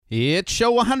It's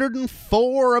show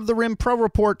 104 of the Rim Pro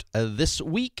Report. This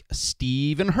week,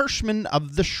 Steven Hirschman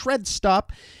of the Shred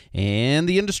Stop and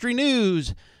the industry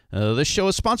news. This show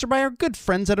is sponsored by our good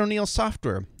friends at O'Neill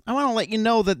Software. I want to let you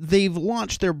know that they've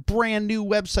launched their brand new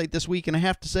website this week, and I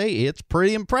have to say, it's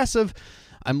pretty impressive.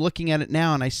 I'm looking at it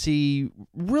now, and I see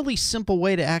really simple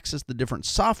way to access the different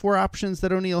software options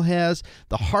that O'Neill has,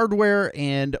 the hardware,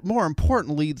 and more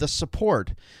importantly, the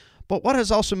support. But what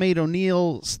has also made the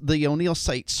O'Neill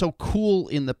site so cool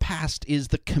in the past is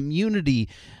the community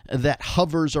that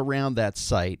hovers around that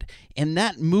site. And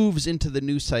that moves into the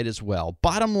new site as well.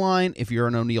 Bottom line, if you're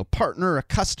an O'Neill partner, a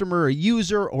customer, a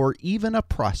user, or even a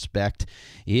prospect,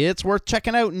 it's worth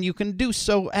checking out, and you can do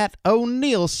so at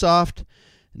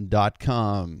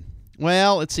o'neillsoft.com.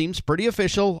 Well, it seems pretty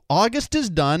official. August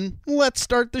is done. Let's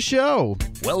start the show.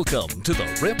 Welcome to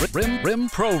the Rim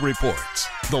Pro Report,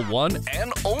 the one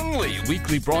and only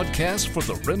weekly broadcast for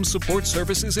the rim support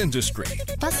services industry.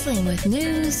 Bustling with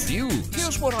news, Views.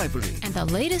 Here's what I believe. and the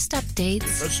latest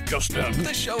updates, That's just it.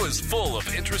 This show is full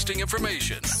of interesting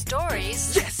information.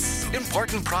 stories, Yes.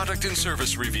 Important product and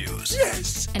service reviews.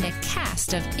 Yes. and a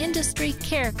cast of industry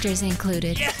characters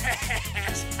included.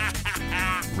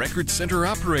 Record center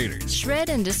operators, Shred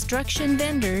and destruction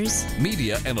vendors,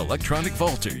 media and electronic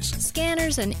vaulters.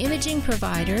 scanners and imaging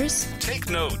providers. Take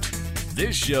note.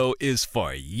 This show is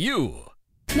for you.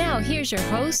 Now here's your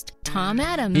host, Tom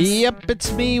Adams. Yep,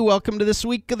 it's me. Welcome to this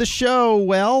week of the show.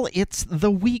 Well, it's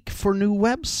the week for new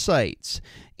websites.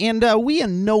 And we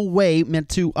in no way meant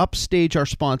to upstage our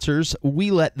sponsors. We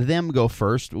let them go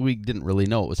first. We didn't really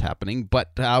know it was happening.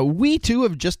 But we, too,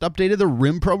 have just updated the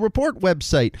Rim Pro Report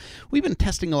website. We've been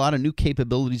testing a lot of new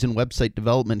capabilities in website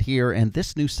development here, and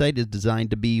this new site is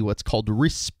designed to be what's called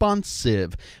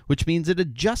responsive, which means it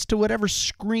adjusts to whatever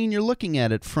screen you're looking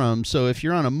at it from. So if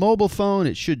you're on a mobile phone,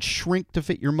 it should shrink to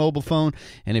fit your mobile phone.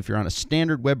 And if you're on a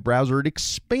standard web browser, it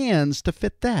expands to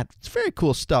fit that. It's very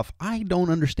cool stuff. I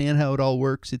don't understand how it all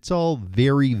works. It's all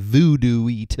very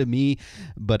voodoo-y to me,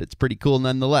 but it's pretty cool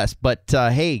nonetheless. But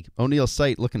hey, O'Neill's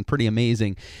site looking pretty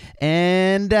amazing.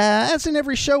 And as in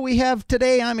every show we have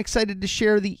today, I'm excited to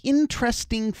share the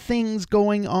interesting things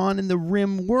going on in the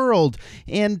RIM world.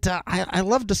 And I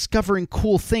love discovering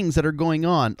cool things that are going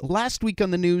on. Last week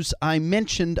on the news, I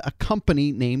mentioned a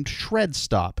company named Shred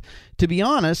Stop. To be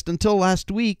honest, until last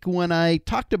week when I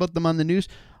talked about them on the news,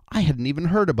 I hadn't even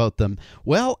heard about them.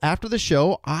 Well, after the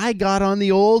show, I got on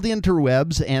the old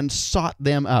interwebs and sought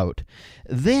them out.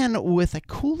 Then, with a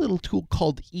cool little tool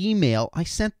called email, I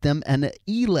sent them an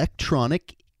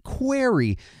electronic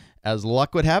query. As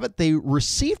luck would have it, they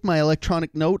received my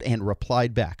electronic note and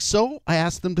replied back. So I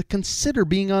asked them to consider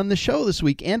being on the show this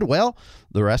week. And, well,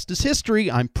 the rest is history.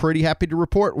 I'm pretty happy to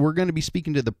report we're going to be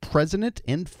speaking to the president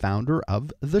and founder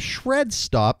of the Shred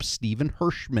Stop, Steven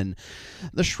Hirschman.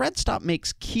 The Shred Stop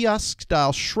makes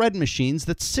kiosk-style shred machines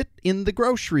that sit in the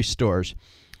grocery stores.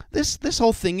 This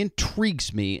whole thing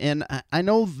intrigues me, and I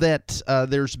know that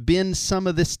there's been some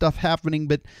of this stuff happening,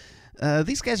 but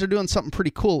these guys are doing something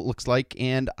pretty cool, it looks like,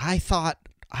 and I thought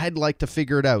I'd like to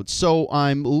figure it out. So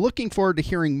I'm looking forward to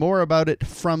hearing more about it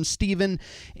from Steven,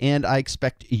 and I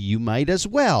expect you might as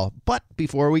well. But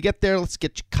before we get there, let's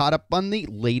get you caught up on the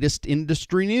latest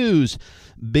industry news.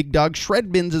 Big Dog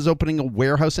Shred Bins is opening a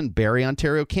warehouse in Barrie,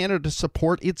 Ontario, Canada to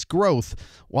support its growth.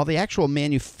 While the actual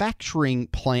manufacturing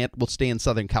plant will stay in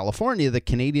Southern California, the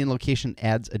Canadian location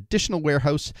adds additional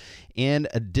warehouse and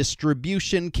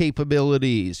distribution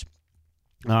capabilities.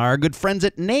 Our good friends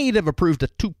at NAID have approved a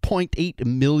 $2.8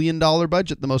 million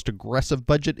budget, the most aggressive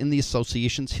budget in the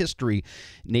association's history.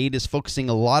 NAID is focusing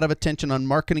a lot of attention on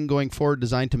marketing going forward,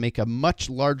 designed to make a much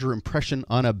larger impression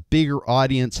on a bigger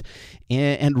audience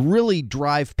and really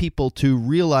drive people to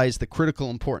realize the critical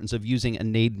importance of using a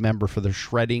NAID member for their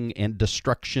shredding and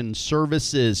destruction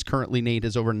services. Currently, NAID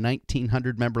has over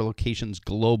 1,900 member locations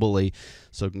globally.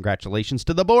 So congratulations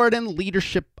to the board and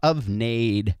leadership of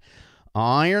NAID.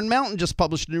 Iron Mountain just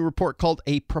published a new report called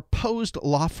A Proposed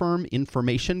Law Firm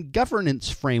Information Governance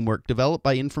Framework, developed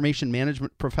by information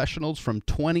management professionals from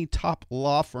 20 top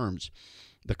law firms.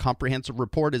 The comprehensive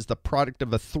report is the product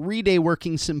of a 3-day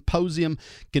working symposium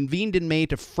convened in May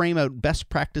to frame out best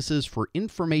practices for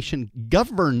information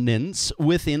governance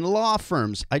within law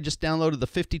firms. I just downloaded the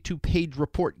 52-page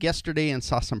report yesterday and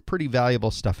saw some pretty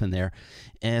valuable stuff in there,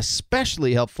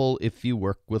 especially helpful if you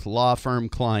work with law firm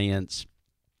clients.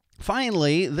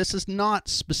 Finally, this is not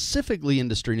specifically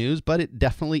industry news, but it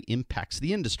definitely impacts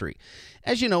the industry.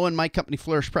 As you know, in my company,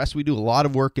 Flourish Press, we do a lot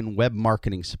of work in web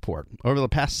marketing support. Over the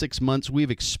past 6 months,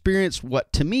 we've experienced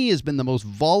what to me has been the most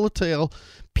volatile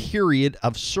period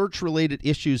of search-related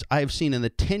issues I've seen in the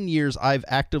 10 years I've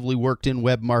actively worked in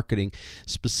web marketing,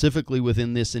 specifically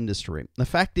within this industry. The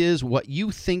fact is, what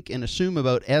you think and assume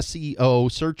about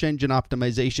SEO, search engine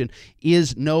optimization,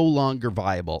 is no longer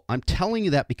viable. I'm telling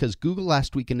you that because Google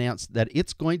last week announced that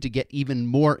it's going to get even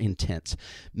more intense.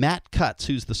 Matt Cutts,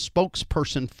 who's the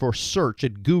spokesperson for search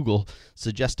at Google,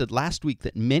 suggested last week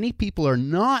that many people are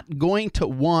not going to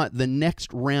want the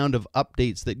next round of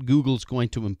updates that Google's going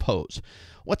to impose.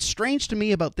 What's strange to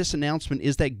me about this announcement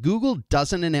is that Google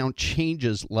doesn't announce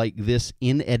changes like this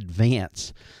in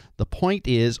advance. The point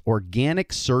is,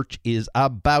 organic search is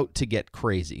about to get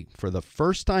crazy. For the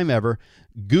first time ever,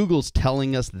 Google's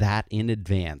telling us that in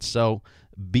advance. So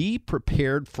be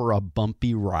prepared for a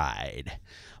bumpy ride.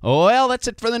 Well, that's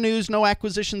it for the news. No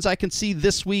acquisitions I can see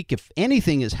this week. If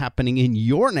anything is happening in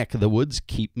your neck of the woods,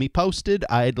 keep me posted.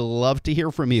 I'd love to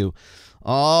hear from you.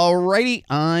 Alrighty,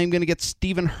 I'm going to get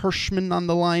Stephen Hirschman on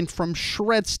the line from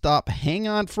ShredStop. Hang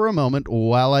on for a moment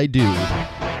while I do.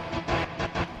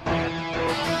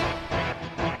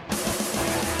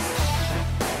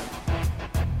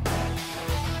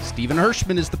 Stephen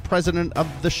Hirschman is the president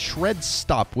of the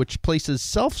ShredStop, which places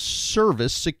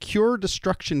self-service secure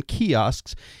destruction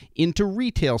kiosks into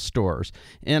retail stores.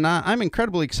 And I'm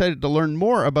incredibly excited to learn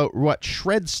more about what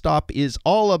ShredStop is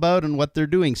all about and what they're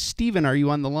doing. Stephen, are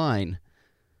you on the line?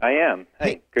 I am.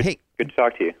 Hey, good to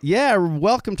talk to you. Yeah,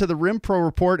 welcome to the Rim Pro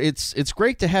Report. It's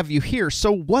great to have you here.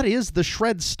 So what is the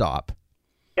ShredStop?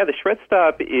 Yeah, the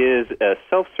ShredStop is a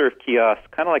self-serve kiosk,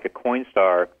 kind of like a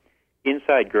Coinstar,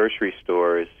 inside grocery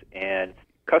stores, and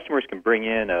customers can bring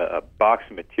in a box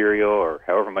of material or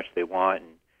however much they want,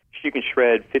 and you can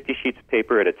shred 50 sheets of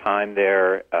paper at a time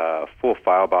there. A full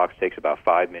file box takes about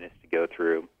 5 minutes to go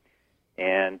through,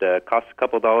 and costs a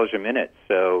couple dollars a minute.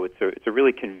 So it's a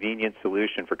really convenient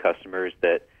solution for customers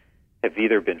that have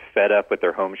either been fed up with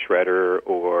their home shredder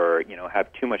or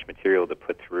have too much material to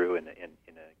put through in a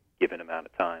given amount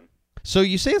of time. So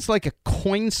you say it's like a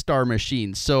Coinstar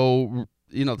machine. So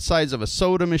the size of a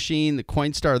soda machine, the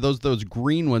Coinstar, those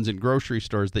green ones in grocery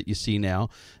stores that you see now.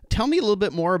 Tell me a little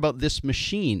bit more about this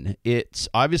machine. It's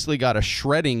obviously got a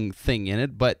shredding thing in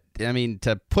it, but I mean,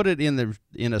 to put it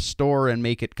in a store and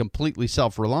make it completely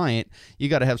self-reliant, you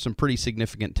got to have some pretty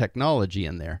significant technology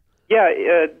in there. Yeah,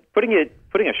 putting a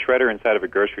shredder inside of a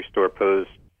grocery store posed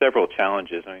several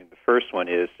challenges. I mean, the first one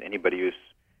is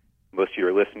most of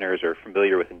your listeners are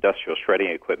familiar with industrial shredding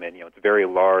equipment. It's very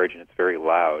large and it's very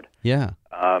loud. Yeah.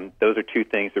 Those are two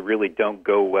things that really don't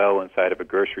go well inside of a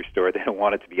grocery store. They don't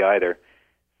want it to be either.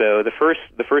 So the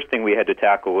first thing we had to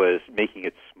tackle was making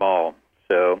it small.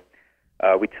 So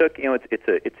we took,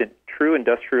 it's a true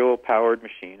industrial powered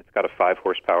machine. It's got a 5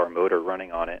 horsepower motor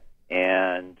running on it,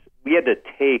 and we had to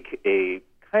take a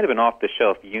kind of an off the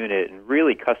shelf unit and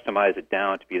really customize it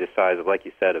down to be the size of, like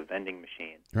you said, a vending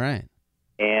machine. Right.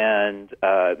 And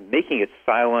making it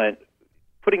silent,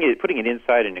 putting it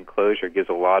inside an enclosure gives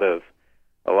a lot of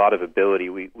ability.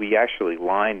 We actually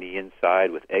line the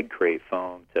inside with egg crate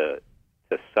foam to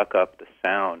suck up the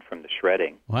sound from the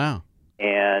shredding. Wow.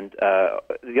 And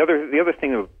the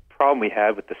other problem we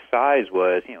had with the size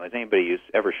was, as anybody who's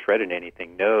ever shredded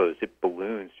anything knows, it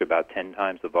balloons to about 10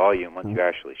 times the volume once you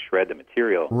actually shred the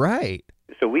material. Right.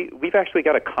 So we've actually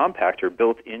got a compactor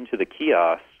built into the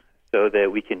kiosk, so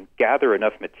that we can gather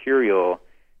enough material,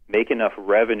 make enough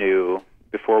revenue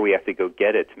before we have to go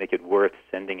get it to make it worth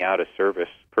sending out a service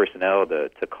personnel to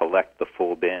collect the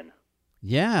full bin.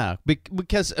 Yeah,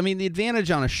 because, I mean, the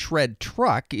advantage on a shred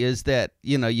truck is that,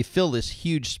 you fill this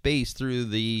huge space through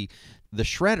the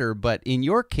shredder, but in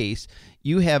your case,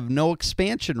 you have no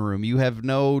expansion room. You have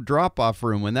no drop-off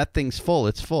room. When that thing's full,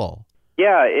 it's full.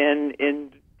 Yeah,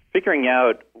 and figuring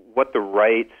out what the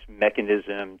right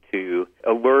mechanism to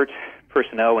alert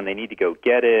personnel when they need to go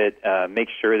get it, make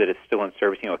sure that it's still in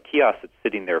service. A kiosk that's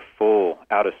sitting there full,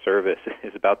 out of service,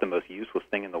 is about the most useless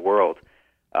thing in the world.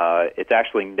 It's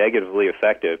actually negatively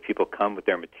effective. People come with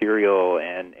their material,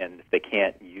 and if they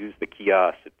can't use the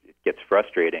kiosk, it gets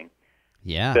frustrating.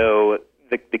 Yeah. So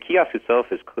the kiosk itself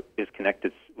is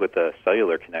connected with a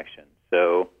cellular connection.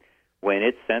 So when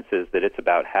it senses that it's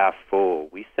about half full,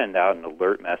 we send out an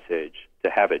alert message to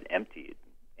have it emptied,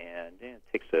 and it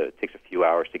takes a few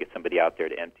hours to get somebody out there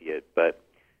to empty it. But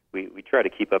we try to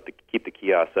keep the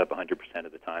kiosk up 100%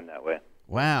 of the time that way.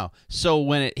 Wow! So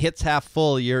when it hits half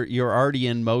full, you're already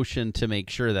in motion to make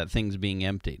sure that thing's being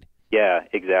emptied. Yeah,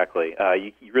 exactly.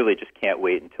 You really just can't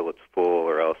wait until it's full,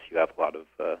 or else you have a lot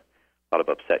of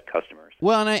upset customers.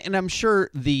 Well, and I'm sure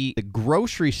the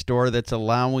grocery store that's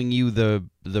allowing you the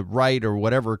right or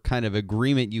whatever kind of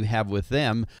agreement you have with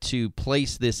them to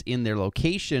place this in their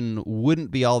location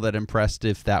wouldn't be all that impressed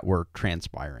if that were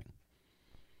transpiring.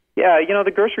 Yeah,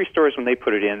 the grocery stores, when they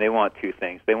put it in, they want two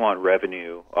things. They want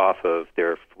revenue off of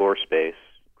their floor space.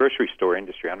 Grocery store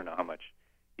industry, I don't know how much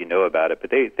you know about it,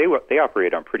 but they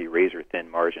operate on pretty razor-thin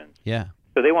margins. Yeah.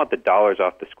 So they want the dollars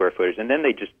off the square footage, and then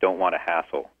they just don't want a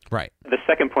hassle. Right. The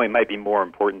second point might be more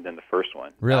important than the first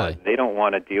one. Really? They don't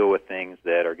want to deal with things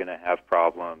that are going to have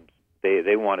problems.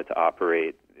 They want it to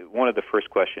operate. One of the first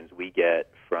questions we get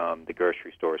from the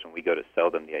grocery stores when we go to sell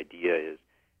them the idea is,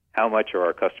 how much are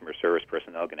our customer service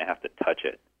personnel going to have to touch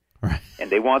it? Right. And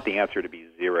they want the answer to be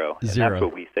zero. And Zero. that's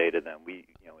what we say to them.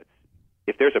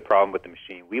 If there's a problem with the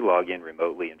machine, we log in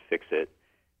remotely and fix it.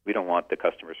 We don't want the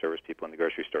customer service people in the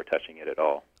grocery store touching it at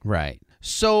all. Right.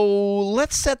 So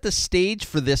let's set the stage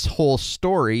for this whole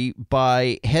story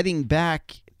by heading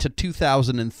back to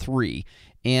 2003.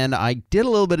 And I did a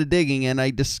little bit of digging, and I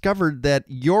discovered that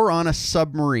you're on a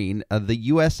submarine, the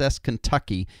USS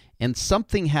Kentucky, and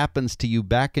something happens to you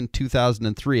back in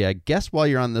 2003. I guess while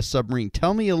you're on the submarine,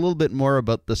 tell me a little bit more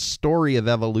about the story of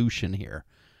evolution here.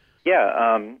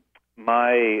 Yeah,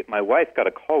 my wife got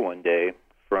a call one day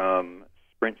from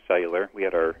Sprint Cellular. We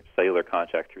had our cellular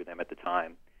contract through them at the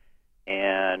time.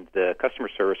 And the customer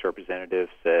service representative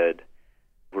said,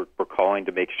 we're calling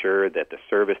to make sure that the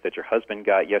service that your husband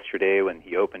got yesterday when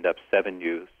he opened up 7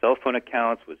 new cell phone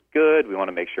accounts was good. We want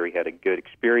to make sure he had a good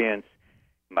experience.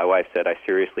 My wife said, I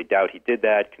seriously doubt he did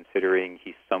that, considering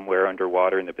he's somewhere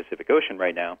underwater in the Pacific Ocean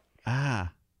right now.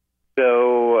 Ah.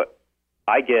 So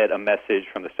I get a message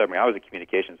from the submarine. I was a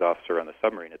communications officer on the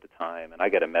submarine at the time, and I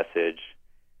get a message.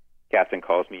 Captain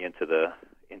calls me into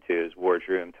his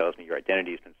wardroom, tells me your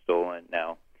identity's been stolen.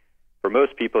 Now, for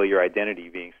most people, your identity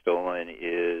being stolen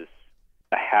is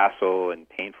a hassle and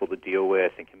painful to deal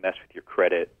with and can mess with your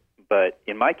credit. But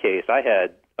in my case, I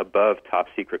had above top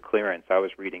secret clearance. I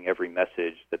was reading every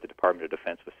message that the Department of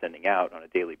Defense was sending out on a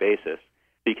daily basis.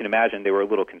 So you can imagine they were a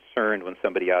little concerned when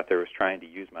somebody out there was trying to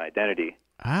use my identity.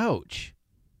 Ouch.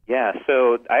 Yeah,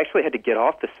 so I actually had to get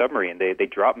off the submarine. They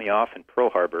dropped me off in Pearl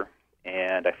Harbor,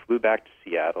 and I flew back to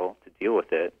Seattle to deal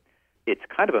with it. It's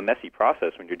kind of a messy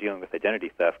process when you're dealing with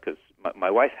identity theft, because my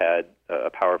wife had a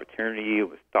power of attorney,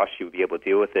 thought she would be able to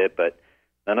deal with it, but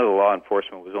none of the law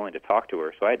enforcement was willing to talk to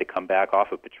her. So I had to come back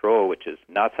off of patrol, which is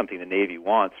not something the Navy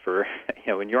wants for,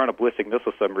 when you're on a ballistic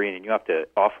missile submarine and you have to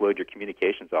offload your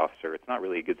communications officer, it's not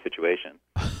really a good situation.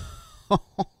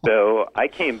 So I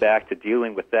came back to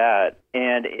dealing with that,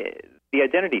 and the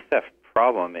identity theft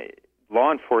problem,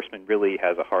 law enforcement really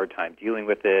has a hard time dealing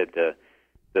with it.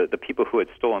 The people who had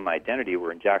stolen my identity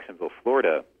were in Jacksonville,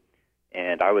 Florida,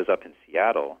 and I was up in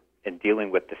Seattle. And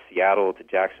dealing with the Seattle to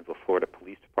Jacksonville, Florida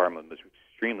Police Department was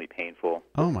extremely painful.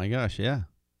 Oh, my gosh, yeah.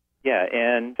 Yeah,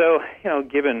 and so,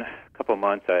 given a couple of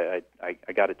months, I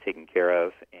got it taken care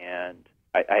of, and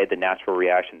I had the natural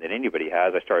reaction that anybody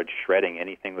has. I started shredding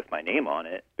anything with my name on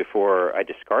it before I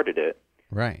discarded it.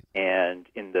 Right. And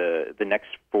in the next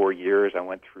 4 years, I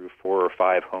went through 4 or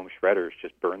 5 home shredders,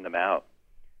 just burned them out.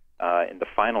 In the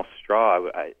final straw,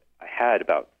 I had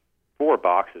about 4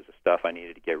 boxes of stuff I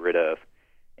needed to get rid of.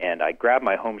 And I grabbed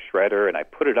my home shredder and I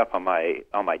put it up on my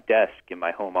desk in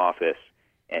my home office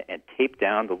and taped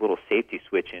down the little safety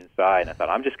switch inside. And I thought,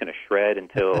 I'm just going to shred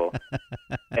until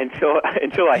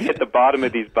I hit the bottom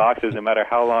of these boxes, no matter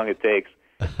how long it takes.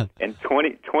 And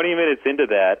 20 minutes into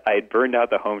that, I had burned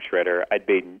out the home shredder. I'd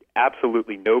made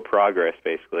absolutely no progress,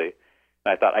 basically.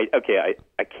 And I thought,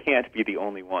 I can't be the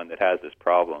only one that has this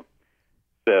problem.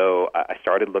 So I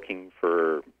started looking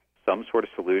for some sort of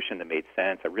solution that made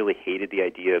sense. I really hated the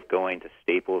idea of going to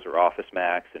Staples or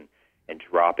OfficeMax and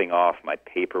dropping off my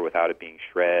paper without it being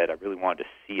shred. I really wanted to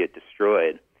see it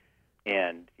destroyed.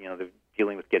 And,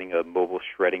 dealing with getting a mobile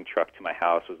shredding truck to my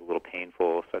house was a little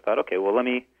painful. So I thought, okay, well,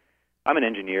 I'm an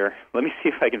engineer. Let me see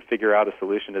if I can figure out a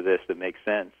solution to this that makes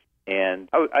sense. And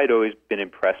I'd always been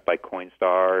impressed by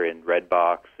Coinstar and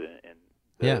Redbox and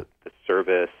the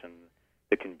service and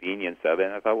the convenience of it.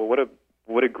 And I thought, well,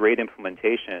 what a great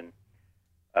implementation,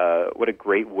 what a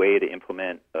great way to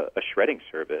implement a shredding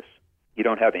service. You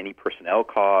don't have any personnel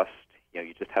cost.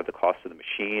 You just have the cost of the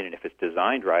machine, and if it's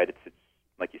designed right, it's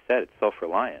like you said, it's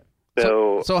self-reliant.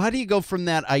 So how do you go from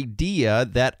that idea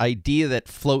that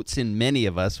floats in many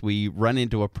of us? We run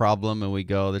into a problem and we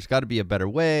go, there's got to be a better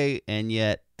way, and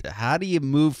yet how do you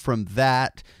move from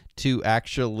that to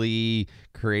actually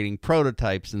creating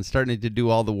prototypes and starting to do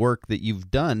all the work that you've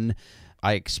done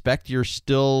I expect you're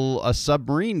still a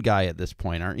submarine guy at this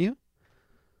point, aren't you?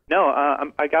 No,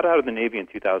 I got out of the Navy in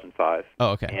 2005. Oh,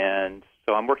 okay. And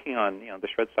so I'm working on, the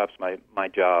shred stop's my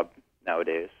job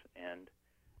nowadays. And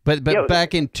But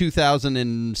back in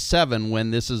 2007,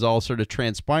 when this is all sort of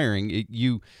transpiring,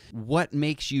 what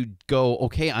makes you go,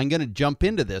 okay, I'm going to jump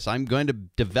into this. I'm going to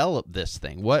develop this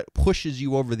thing. What pushes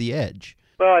you over the edge?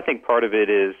 Well, I think part of it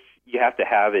is you have to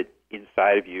have it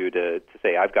inside of you to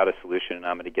say, I've got a solution and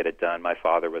I'm going to get it done. My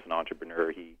father was an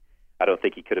entrepreneur. I don't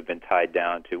think he could have been tied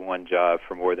down to one job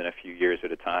for more than a few years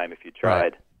at a time if you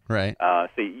tried. Right.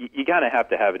 So you kind of have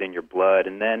to have it in your blood.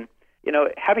 And then,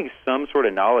 having some sort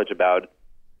of knowledge about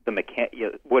the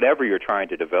whatever you're trying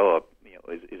to develop,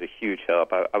 is a huge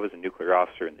help. I was a nuclear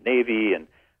officer in the Navy, and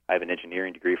I have an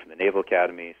engineering degree from the Naval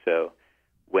Academy. So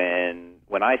when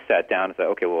I sat down and said,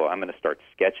 okay, well, I'm going to start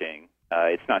sketching,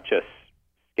 it's not just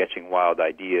sketching wild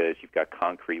ideas. You've got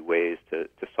concrete ways to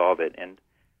solve it. And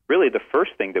really, the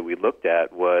first thing that we looked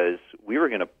at was we were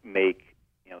going to make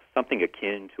something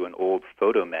akin to an old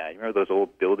photomat. You remember those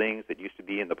old buildings that used to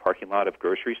be in the parking lot of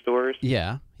grocery stores?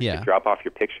 Yeah. You could drop off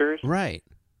your pictures. Right.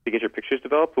 To get your pictures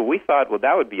developed. But we thought, well,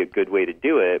 that would be a good way to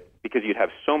do it because you'd have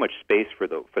so much space for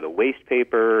the waste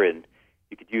paper, and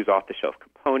you could use off-the-shelf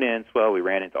components. Well, we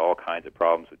ran into all kinds of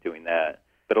problems with doing that.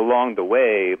 But along the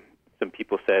way, some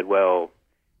people said, well,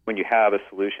 when you have a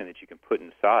solution that you can put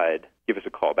inside, give us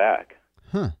a call back.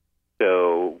 Huh.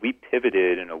 So we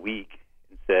pivoted in a week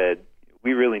and said,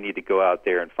 we really need to go out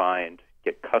there and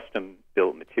get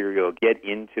custom-built material, get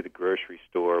into the grocery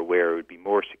store where it would be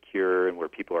more secure and where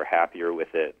people are happier with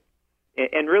it.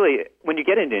 And really, when you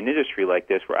get into an industry like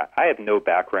this, where I have no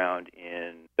background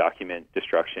in document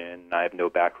destruction, I have no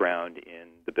background in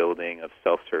the building of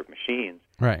self-serve machines.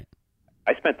 Right.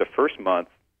 I spent the first month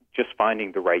just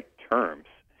finding the right terms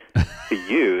to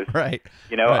use. Right.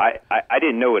 Right. I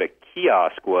didn't know what a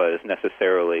kiosk was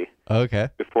necessarily. Okay.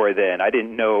 Before then, I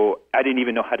didn't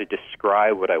even know how to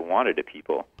describe what I wanted to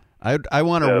people. I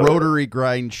want a rotary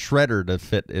grind shredder to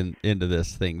fit into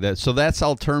this thing. So that's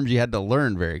all terms you had to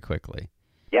learn very quickly.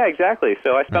 Yeah, exactly.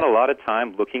 So I spent a lot of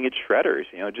time looking at shredders,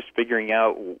 just figuring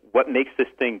out what makes this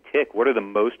thing tick, what are the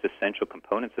most essential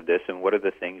components of this, and what are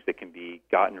the things that can be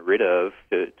gotten rid of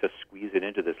to squeeze it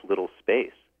into this little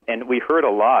space. And we heard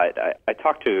a lot. I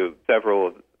talked to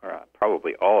several, or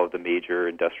probably all of the major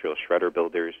industrial shredder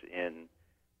builders in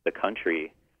the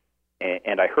country,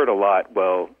 and I heard a lot,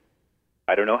 well,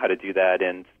 I don't know how to do that,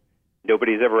 and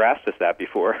nobody's ever asked us that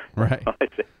before. Right. So I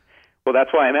said, well,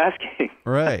 that's why I'm asking.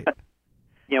 Right.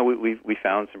 We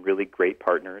found some really great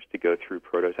partners to go through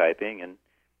prototyping, and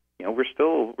we're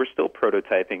still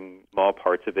prototyping small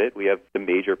parts of it. We have the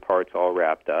major parts all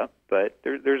wrapped up, but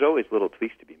there's always little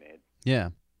tweaks to be made. Yeah.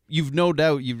 You've no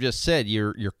doubt, you've just said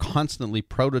you're constantly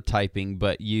prototyping,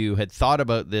 but you had thought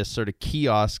about this sort of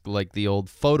kiosk like the old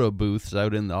photo booths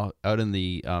out in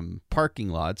the parking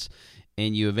lots,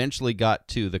 and you eventually got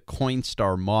to the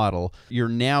Coinstar model. You're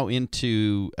now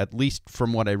into, at least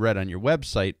from what I read on your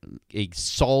website, a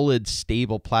solid,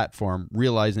 stable platform,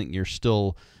 realizing you're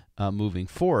still moving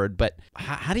forward. But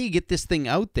how do you get this thing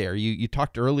out there? You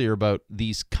talked earlier about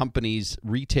these companies,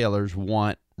 retailers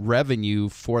want revenue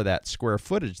for that square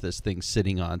footage this thing's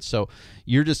sitting on. So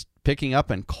you're just picking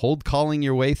up and cold calling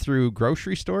your way through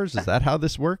grocery stores? Is that how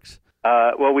this works?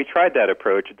 Well, we tried that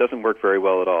approach. It doesn't work very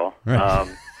well at all. Right.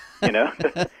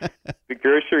 The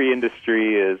grocery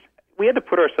industry we had to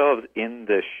put ourselves in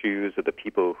the shoes of the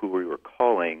people who we were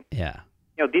calling. Yeah.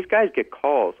 These guys get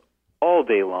calls all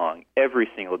day long, every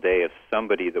single day, of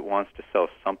somebody that wants to sell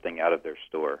something out of their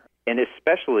store. And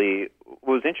especially, what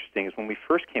was interesting is when we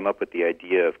first came up with the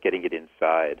idea of getting it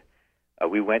inside,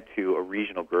 we went to a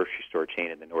regional grocery store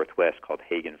chain in the Northwest called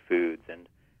Hagen Foods, and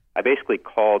I basically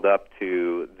called up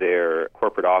to their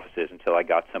corporate offices until I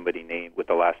got somebody named with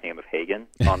the last name of Hagen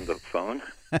on the phone.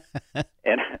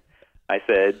 And I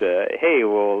said, hey,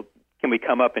 well, can we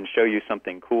come up and show you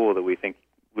something cool that we think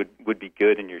would be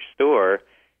good in your store?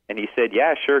 And he said,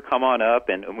 yeah, sure, come on up.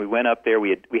 And we went up there.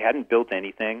 We hadn't built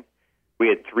anything. We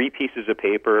had 3 pieces of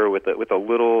paper with a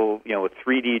little, a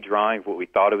 3D drawing of what we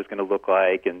thought it was going to look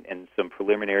like, and some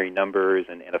preliminary numbers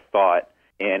and a thought.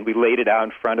 And we laid it out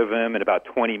in front of him in about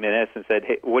 20 minutes and said,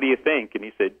 hey, what do you think? And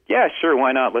he said, yeah, sure,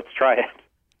 why not? Let's try it.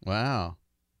 Wow.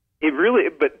 It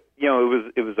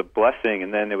was a blessing,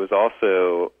 and then it was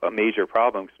also a major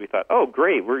problem because we thought, oh,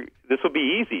 great, this will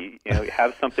be easy.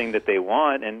 Have something that they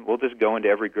want, and we'll just go into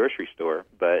every grocery store.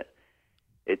 But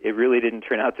it really didn't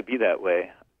turn out to be that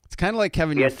way. It's kind of like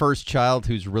having your first child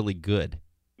who's really good.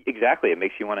 Exactly. It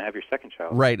makes you want to have your second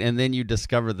child. Right, and then you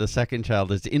discover the second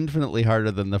child is infinitely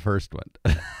harder than the first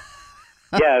one.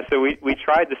 Yeah, so we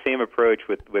tried the same approach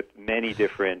with many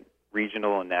different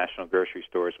regional and national grocery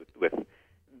stores. With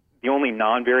the only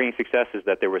non-varying success is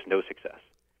that there was no success.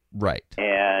 Right.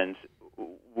 And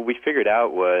what we figured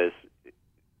out was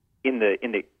in the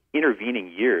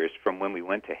intervening years from when we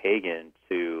went to Hagen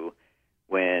till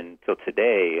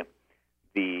today,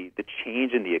 the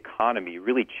change in the economy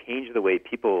really changed the way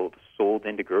people sold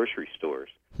into grocery stores.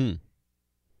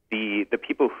 The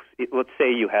people, let's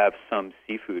say you have some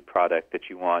seafood product that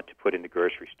you want to put in the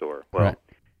grocery store. Well, Right.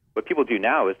 What people do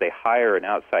now is they hire an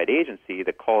outside agency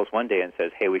that calls one day and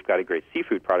says, hey, we've got a great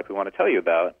seafood product we want to tell you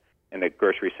about. And the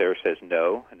grocery store says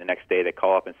no. And the next day they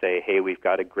call up and say, hey, we've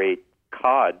got a great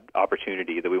cod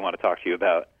opportunity that we want to talk to you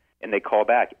about. And they call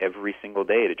back every single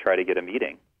day to try to get a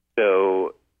meeting.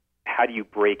 So how do you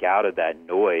break out of that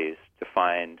noise to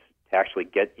actually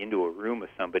get into a room with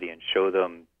somebody and show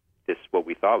them this, what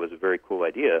we thought was a very cool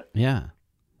idea? Yeah.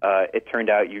 It turned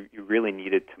out you really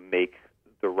needed to make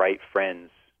the right friends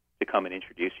to come and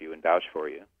introduce you and vouch for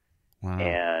you. Wow.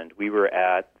 And we were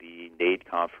at the NADE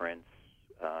conference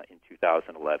in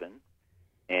 2011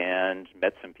 and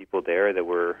met some people there that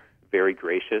were very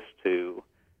gracious to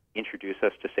introduce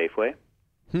us to Safeway.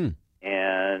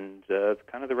 And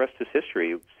kind of the rest is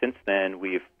history. Since then,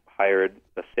 we've hired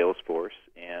a sales force,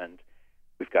 and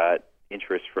we've got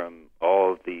interest from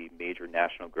all of the major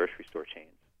national grocery store chains.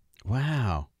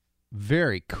 Wow.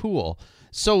 Very cool.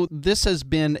 So this has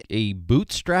been a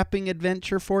bootstrapping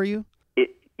adventure for you?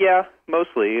 Yeah,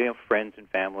 mostly friends and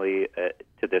family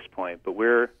to this point. But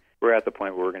we're at the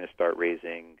point where we're going to start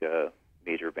raising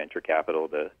major venture capital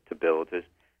to build.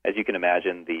 As you can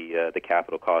imagine, the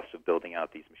capital cost of building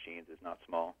out these machines is not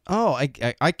small. Oh,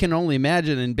 I can only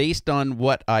imagine, and based on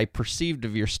what I perceived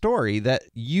of your story, that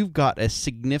you've got a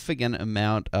significant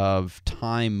amount of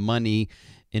time, money,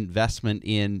 investment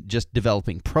in just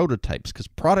developing prototypes, because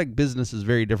product business is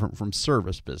very different from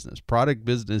service business. Product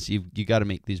business, you got to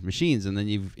make these machines, and then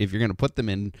if you're going to put them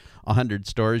in 100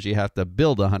 stores, you have to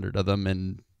build 100 of them.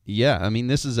 And yeah, I mean,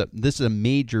 this is a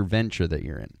major venture that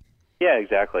you're in. Yeah,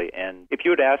 exactly. And if you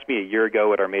had asked me a year ago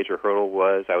what our major hurdle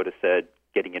was, I would have said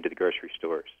getting into the grocery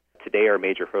stores. Today, our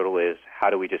major hurdle is how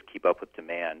do we just keep up with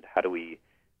demand? How do we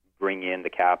bring in the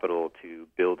capital to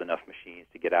build enough machines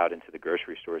to get out into the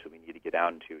grocery stores that we need to get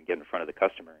out into and get in front of the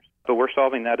customers? But we're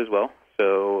solving that as well.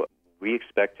 So we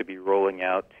expect to be rolling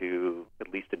out to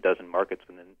at least a dozen markets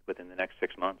within the next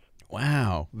 6 months.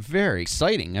 Wow, very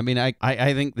exciting. I mean,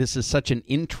 I think this is such an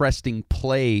interesting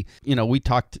play. You know, we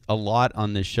talked a lot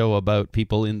on this show about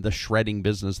people in the shredding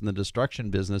business and the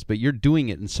destruction business, but you're doing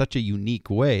it in such a unique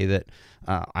way that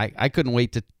I couldn't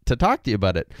wait to talk to you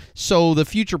about it. So the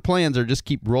future plans are just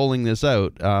keep rolling this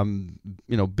out,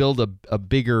 build a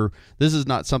bigger, this is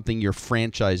not something you're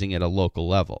franchising at a local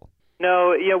level.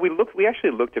 No, we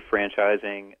actually looked at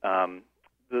franchising.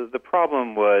 The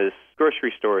problem was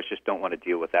grocery stores just don't want to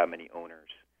deal with that many owners.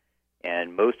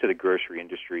 And most of the grocery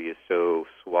industry is so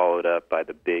swallowed up by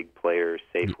the big players,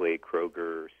 Safeway,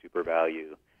 Kroger, Super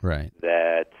Value, right,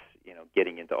 that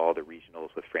getting into all the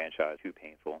regionals with franchise is too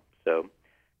painful. So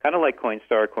kind of like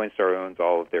Coinstar owns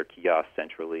all of their kiosks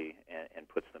centrally and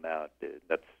puts them out.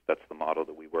 That's the model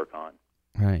that we work on.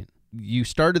 Right. You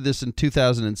started this in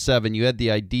 2007. You had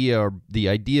the idea, or the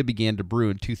idea began to brew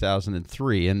in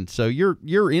 2003, and so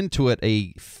you're into it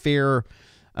a fair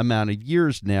amount of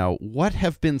years now. What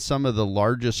have been some of the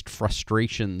largest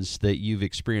frustrations that you've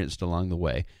experienced along the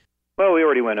way? Well, we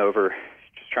already went over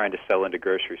just trying to sell into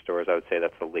grocery stores. I would say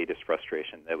that's the latest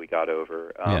frustration that we got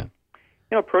over.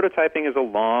 Prototyping is a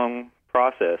long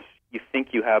process. You think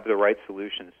you have the right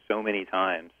solution so many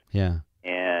times. Yeah.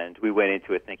 And we went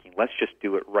into it thinking, let's just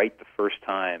do it right the first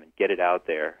time and get it out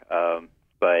there.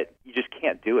 But you just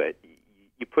can't do it.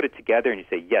 You put it together and you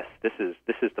say, yes, this is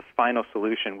the final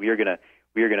solution. We are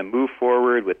gonna move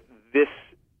forward with this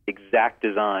exact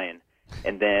design.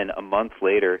 And then a month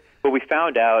later, what we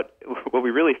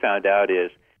really found out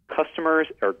is customers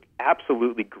are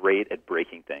absolutely great at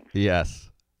breaking things.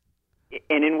 Yes.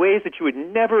 And in ways that you would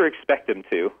never expect them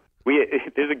to.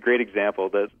 There's a great example.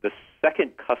 The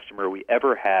second customer we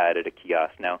ever had at a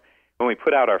kiosk. Now, when we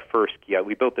put out our first kiosk,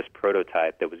 we built this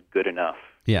prototype that was good enough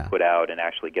to put out and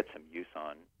actually get some use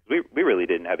on. We really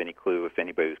didn't have any clue if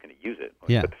anybody was going to use it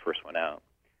when we put the first one out.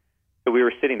 So we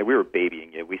were sitting there, we were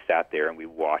babying it. We sat there and we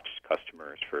watched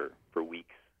customers for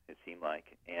weeks, it seemed like.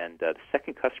 And the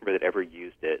second customer that ever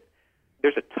used it,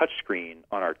 there's a touch screen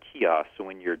on our kiosk, so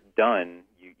when you're done,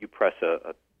 you press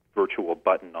a virtual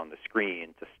button on the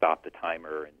screen to stop the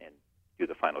timer and do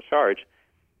the final charge.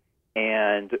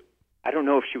 And I don't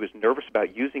know if she was nervous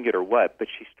about using it or what, but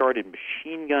she started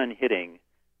machine gun hitting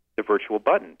the virtual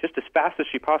button just as fast as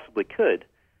she possibly could.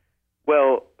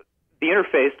 Well, the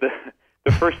interface,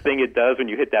 the first thing it does when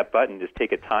you hit that button is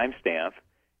take a timestamp,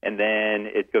 and then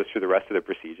it goes through the rest of the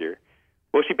procedure.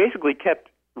 Well, she basically kept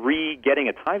re-getting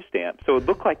a timestamp, so it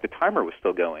looked like the timer was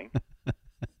still going.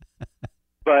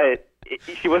 But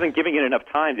she wasn't giving it enough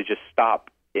time to just stop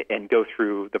and go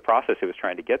through the process it was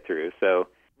trying to get through. So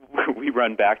we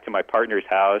run back to my partner's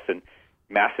house and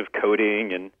massive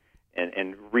coding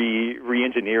and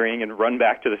re-engineering and run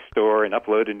back to the store and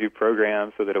upload a new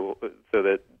program so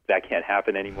that can't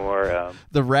happen anymore.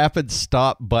 The rapid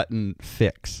stop button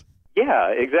fix. Yeah,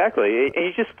 exactly. And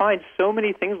you just find so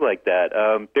many things like that.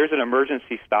 There's an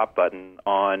emergency stop button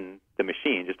on the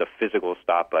machine, just a physical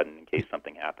stop button in case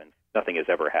something happens. Nothing has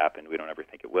ever happened. We don't ever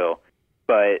think it will.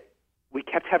 But we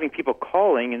kept having people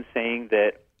calling and saying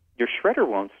that your shredder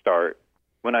won't start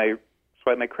when I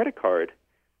swipe my credit card.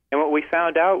 And what we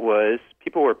found out was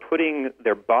people were putting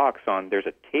their box on, there's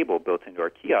a table built into our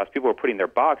kiosk, people were putting their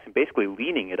box and basically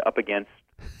leaning it up against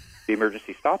the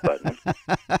emergency stop button.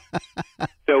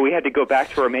 So we had to go back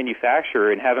to our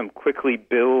manufacturer and have him quickly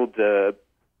build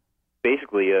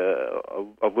basically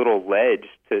a little ledge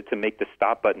to make the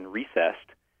stop button recessed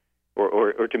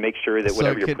or to make sure that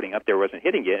whatever you're putting up there wasn't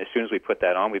hitting it. As soon as we put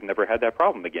that on, we've never had that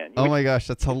problem again. Oh my gosh,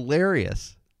 that's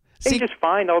hilarious. You just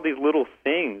find all these little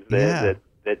things that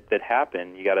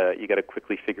happen. You gotta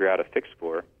quickly figure out a fix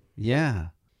for. Yeah.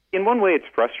 In one way, it's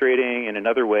frustrating. In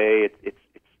another way, it's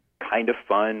kind of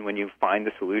fun when you find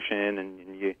the solution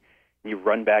and you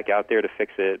run back out there to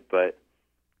fix it. But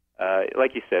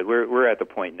like you said, we're at the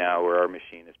point now where our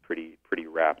machine is pretty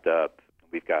wrapped up.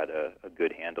 We've got a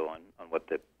good handle on what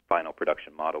the final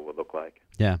production model will look like.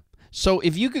 Yeah. So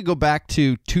if you could go back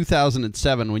to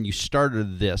 2007 when you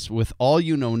started this, with all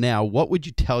you know now, what would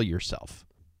you tell yourself?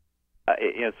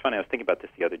 It's funny. I was thinking about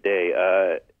this the other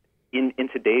day. In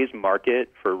today's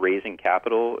market for raising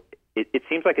capital, it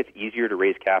seems like it's easier to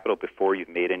raise capital before you've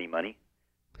made any money.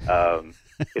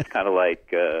 It's kind of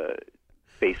like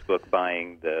Facebook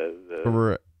buying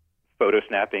the photo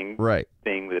snapping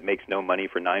thing that makes no money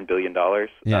for $9 billion.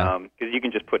 Yeah. Because you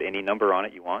can just put any number on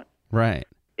it you want. Right.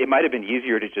 It might have been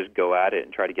easier to just go at it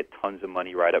and try to get tons of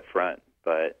money right up front,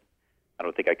 but I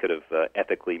don't think I could have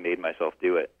ethically made myself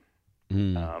do it.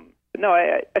 But no,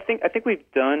 I think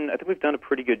we've done a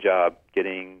pretty good job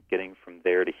getting from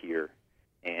there to here.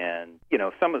 And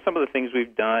some of the things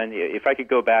we've done, if I could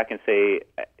go back and say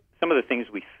some of the things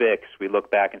we fixed, we look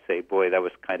back and say, boy, that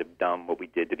was kind of dumb what we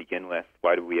did to begin with.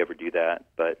 Why did we ever do that?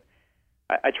 But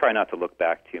I try not to look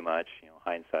back too much.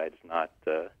 Hindsight is not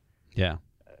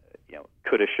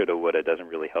coulda, shoulda, woulda doesn't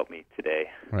really help me today.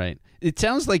 Right. It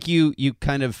sounds like you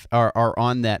kind of are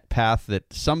on that path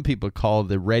that some people call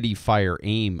the ready, fire,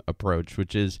 aim approach,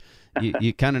 which is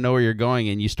you kind of know where you're going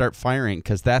and you start firing,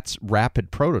 because that's rapid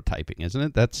prototyping, isn't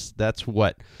it? That's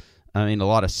what, I mean, a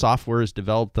lot of software is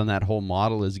developed on that whole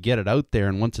model, is get it out there,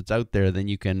 and once it's out there, then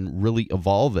you can really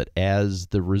evolve it as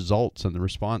the results and the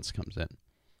response comes in.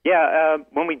 Yeah,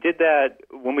 when we did that,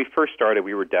 when we first started,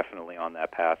 we were definitely on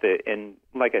that path. And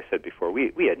like I said before,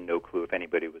 we had no clue if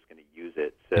anybody was going to use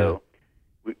it. So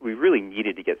we really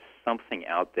needed to get something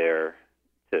out there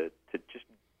to just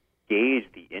gauge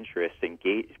the interest and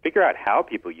figure out how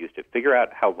people used it, figure out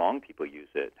how long people use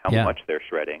it, how much they're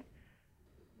shredding.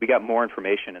 We got more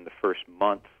information in the first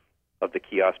month of the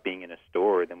kiosk being in a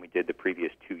store than we did the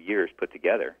previous 2 years put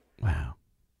together. Wow.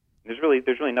 There's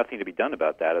really nothing to be done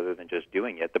about that other than just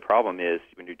doing it. The problem is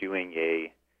when you're doing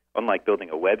unlike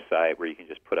building a website where you can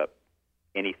just put up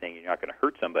anything and you're not going to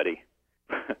hurt somebody,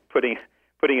 putting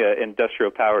an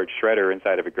industrial powered shredder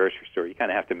inside of a grocery store, you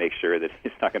kind of have to make sure that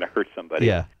it's not going to hurt somebody.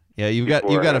 Yeah, you've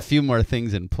got a few more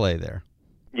things in play there.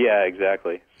 Yeah,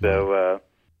 exactly. So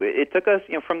it took us,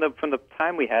 from the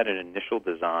time we had an initial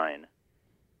design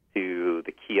to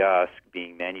the kiosk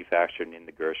being manufactured in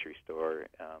the grocery store.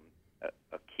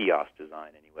 A kiosk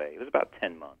design anyway. It was about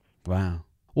 10 months. Wow.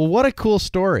 Well, what a cool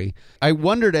story. I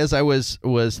wondered as I was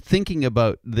thinking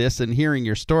about this and hearing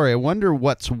your story, I wonder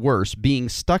what's worse, being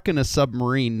stuck in a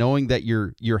submarine knowing that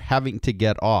you're having to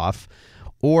get off,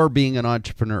 or being an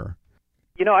entrepreneur.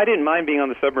 I didn't mind being on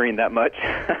the submarine that much.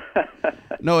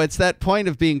 No, it's that point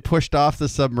of being pushed off the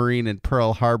submarine in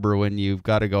Pearl Harbor when you've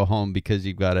got to go home because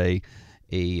you've got an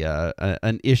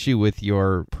issue with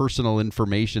your personal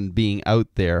information being out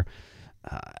there.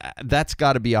 That's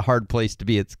got to be a hard place to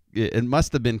be. It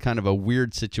must have been kind of a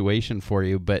weird situation for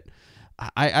you, but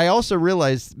I also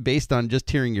realized, based on just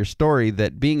hearing your story,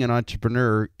 that being an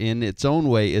entrepreneur in its own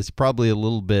way is probably a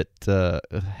little bit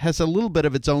has a little bit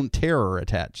of its own terror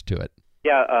attached to it.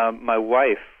 Yeah, my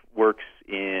wife works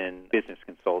in business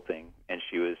consulting, and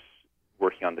she was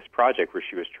working on this project where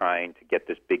she was trying to get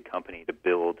this big company to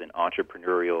build an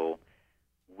entrepreneurial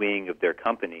wing of their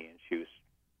company, and she was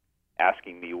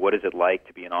asking me, what is it like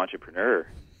to be an entrepreneur?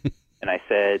 And I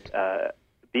said,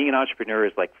 being an entrepreneur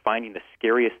is like finding the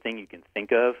scariest thing you can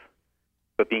think of,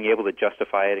 but being able to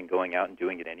justify it and going out and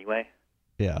doing it anyway.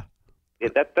 Yeah.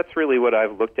 That's really what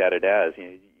I've looked at it as.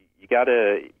 You got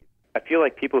to. I feel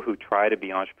like people who try to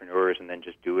be entrepreneurs and then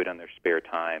just do it on their spare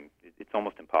time, it's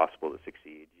almost impossible to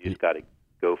succeed. You just got to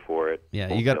go for it.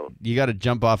 Yeah, you got to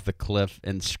jump off the cliff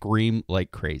and scream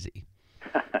like crazy.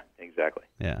 Exactly.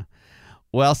 Yeah.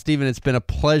 Well, Stephen, it's been a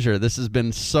pleasure. This has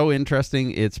been so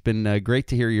interesting. It's been great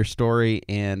to hear your story,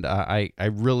 and I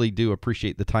really do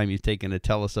appreciate the time you've taken to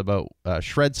tell us about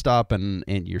ShredStop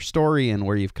and your story and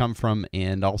where you've come from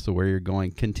and also where you're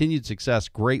going. Continued success.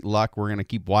 Great luck. We're going to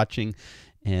keep watching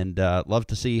and love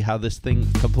to see how this thing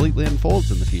completely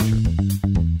unfolds in the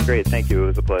future. Great. Thank you. It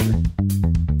was a pleasure.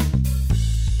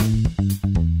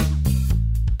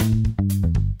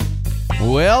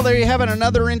 Well, there you have it,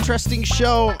 another interesting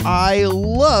show. I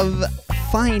love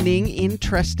finding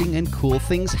interesting and cool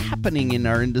things happening in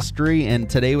our industry, and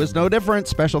today was no different.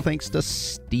 Special thanks to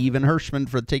Stephen Hirschman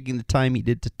for taking the time he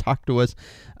did to talk to us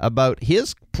about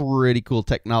his pretty cool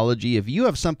technology. If you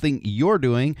have something you're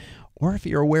doing, or if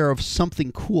you're aware of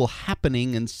something cool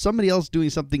happening and somebody else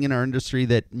doing something in our industry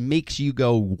that makes you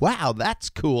go, wow, that's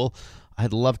cool,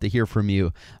 I'd love to hear from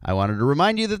you. I wanted to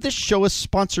remind you that this show is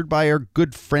sponsored by our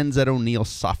good friends at O'Neill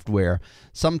Software.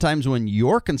 Sometimes when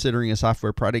you're considering a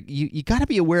software product, you got to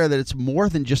be aware that it's more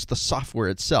than just the software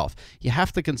itself. You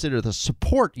have to consider the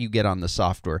support you get on the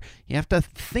software. You have to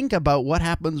think about what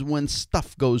happens when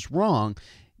stuff goes wrong.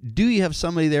 Do you have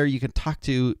somebody there you can talk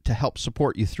to help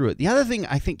support you through it? The other thing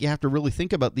I think you have to really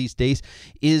think about these days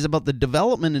is about the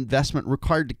development investment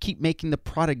required to keep making the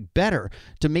product better,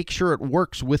 to make sure it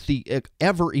works with the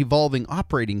ever-evolving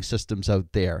operating systems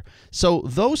out there. So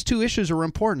those two issues are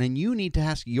important, and you need to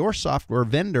ask your software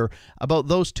vendor about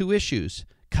those two issues,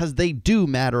 because they do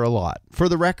matter a lot. For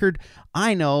the record,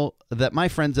 I know that my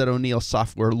friends at O'Neill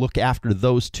Software look after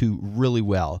those two really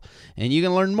well. And you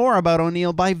can learn more about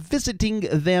O'Neill by visiting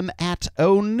them at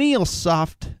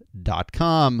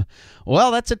o'neillsoft.com.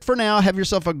 Well, that's it for now. Have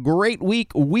yourself a great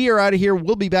week. We are out of here.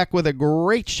 We'll be back with a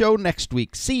great show next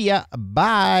week. See ya.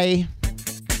 Bye.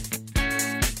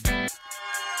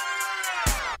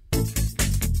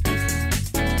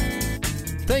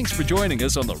 Thanks for joining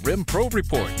us on the RIM Pro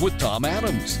Report with Tom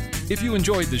Adams. If you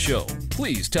enjoyed the show,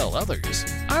 please tell others.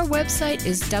 Our website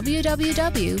is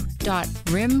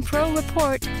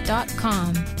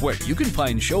www.rimproreport.com, where you can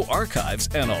find show archives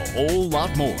and a whole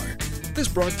lot more. This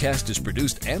broadcast is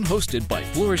produced and hosted by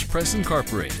Flourish Press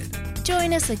Incorporated.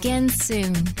 Join us again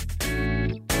soon.